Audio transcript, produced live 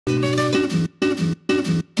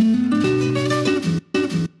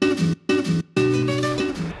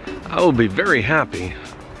will be very happy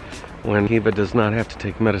when Eva does not have to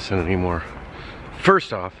take medicine anymore.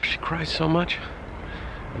 First off, she cries so much.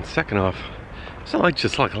 And second off, it's not like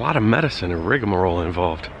just like a lot of medicine and rigmarole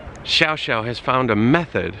involved. Xiao Xiao has found a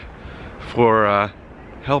method for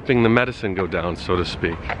helping the medicine go down, so to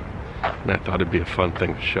speak. And I thought it'd be a fun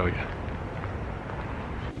thing to show you.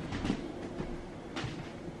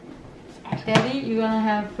 Daddy, you're gonna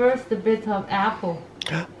have first a bit of apple.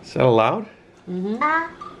 Is that allowed? Mm-hmm.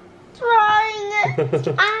 Trying.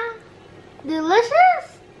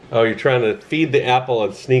 Delicious. Oh, you're trying to feed the apple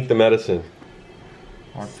and sneak the medicine.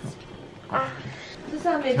 这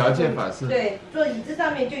上面条件反射。对，座椅这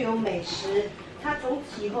上面就有美食，它从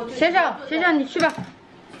此以后就。学长，学长你去吧，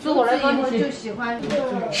是我来帮你就喜欢。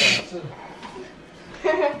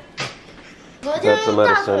 That's the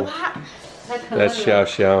medicine. That's Xiao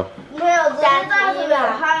Xiao.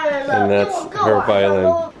 And that's her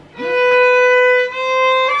violin.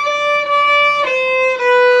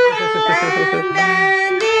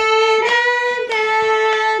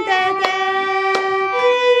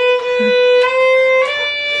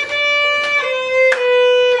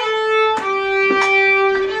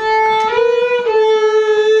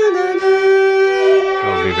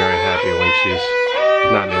 I'll be very happy when she's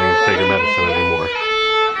not needing to take her medicine anymore.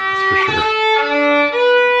 That's for sure.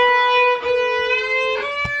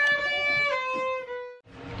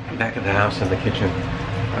 Back at the house in the kitchen.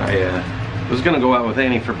 I was gonna go out with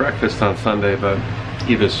Annie for breakfast on Sunday, but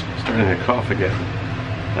Eva's starting to cough again.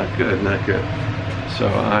 Not good, not good. So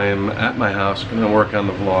I'm at my house, gonna work on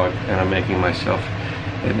the vlog, and I'm making myself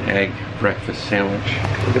an egg breakfast sandwich.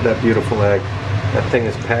 Look at that beautiful egg. That thing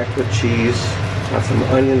is packed with cheese. Got some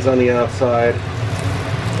onions on the outside.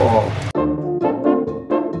 Oh.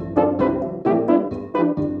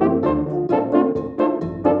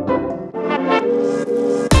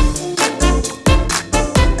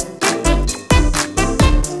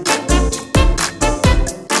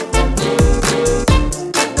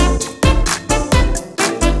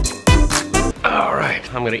 All right,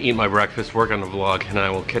 I'm gonna eat my breakfast, work on the vlog, and I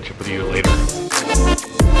will catch up with you later.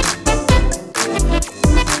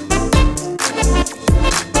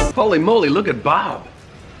 Holy moly, look at Bob.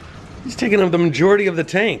 He's taking up the majority of the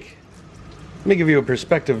tank. Let me give you a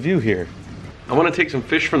perspective view here. I want to take some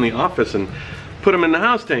fish from the office and put them in the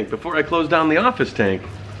house tank before I close down the office tank.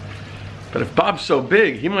 But if Bob's so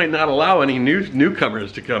big, he might not allow any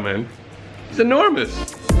newcomers to come in. He's enormous.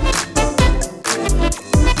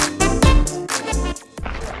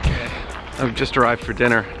 I've just arrived for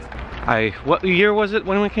dinner. What year was it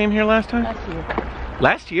when we came here last time? Last year.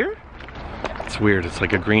 Last year? It's weird. It's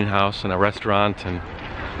like a greenhouse and a restaurant and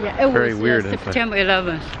Yeah, it very was weird. September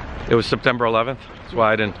 11th. It was September 11th. That's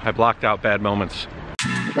why I blocked out bad moments.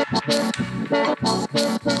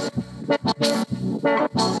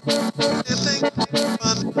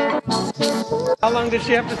 How long did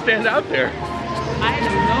she have to stand out there? I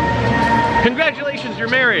don't know. Congratulations, you're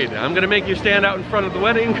married. I'm gonna make you stand out in front of the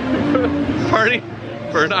wedding party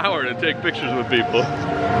for an hour to take pictures with people.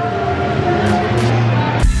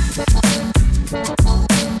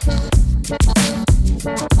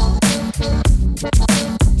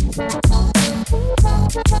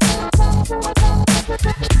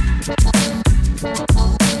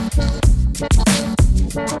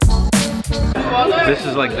 This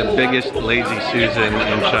is like the biggest Lazy Susan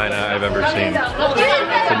in China I've ever seen.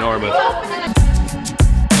 It's enormous.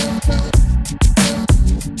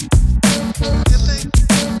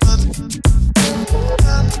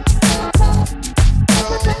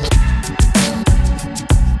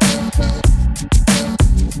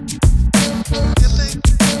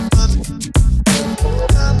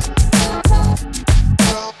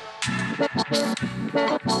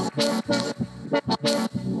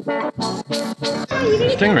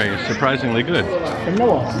 Stingray is surprisingly good.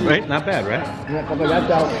 Right? Not bad, right?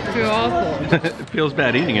 You're awful. It feels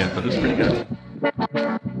bad eating it, but it's pretty good.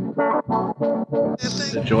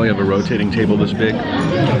 The joy of a rotating table this big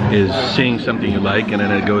is seeing something you like and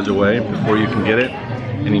then it goes away before you can get it.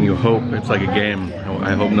 And then you hope, it's like a game.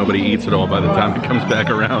 I hope nobody eats it all by the time it comes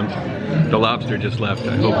back around. The lobster just left.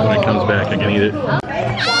 I hope when it comes back I can eat it.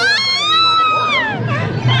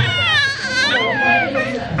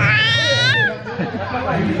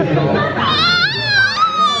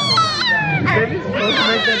 Baby's supposed to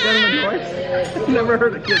make that kind of noise? I've never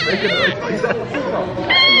heard a kid make a noise like that. I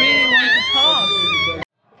really want to talk.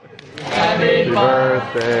 Happy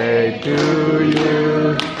birthday to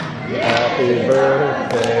you. Happy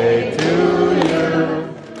birthday to you.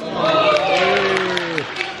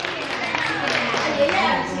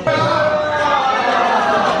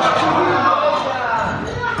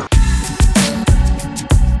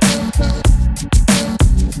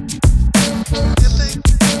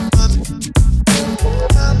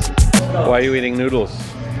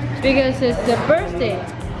 because it's the birthday.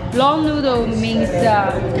 Long noodle means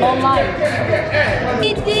long life.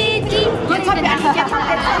 Get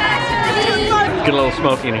a little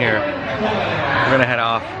smoky in here. We're gonna head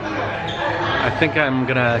off. I think I'm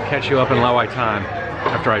gonna catch you up in LaoWaiTan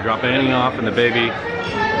after I drop Annie off and the baby,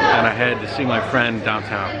 and I head to see my friend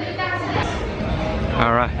downtown.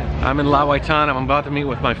 All right, I'm in LaoWaiTan. I'm about to meet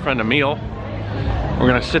with my friend Emil. We're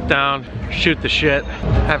gonna sit down, shoot the shit,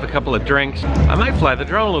 have a couple of drinks. I might fly the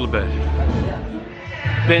drone a little bit.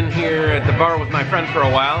 Been here at the bar with my friend for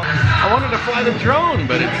a while. I wanted to fly the drone,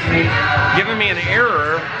 but it's giving me an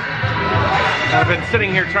error. I've been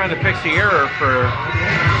sitting here trying to fix the error for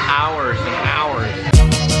hours and hours.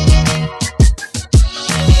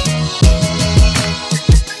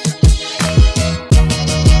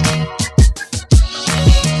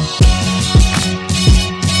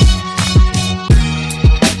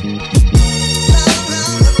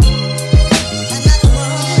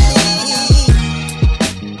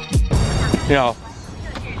 Yeah.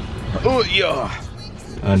 Oh yeah.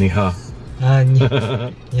 Anny ha.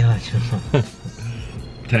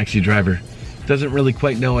 Taxi driver doesn't really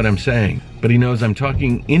quite know what I'm saying, but he knows I'm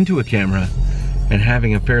talking into a camera and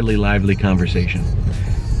having a fairly lively conversation.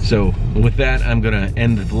 So with that, I'm gonna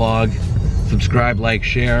end the vlog. Subscribe, like,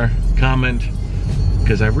 share, comment,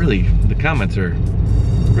 because the comments are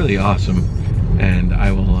really awesome. And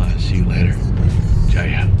I will see you later.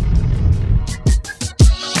 JaYoe.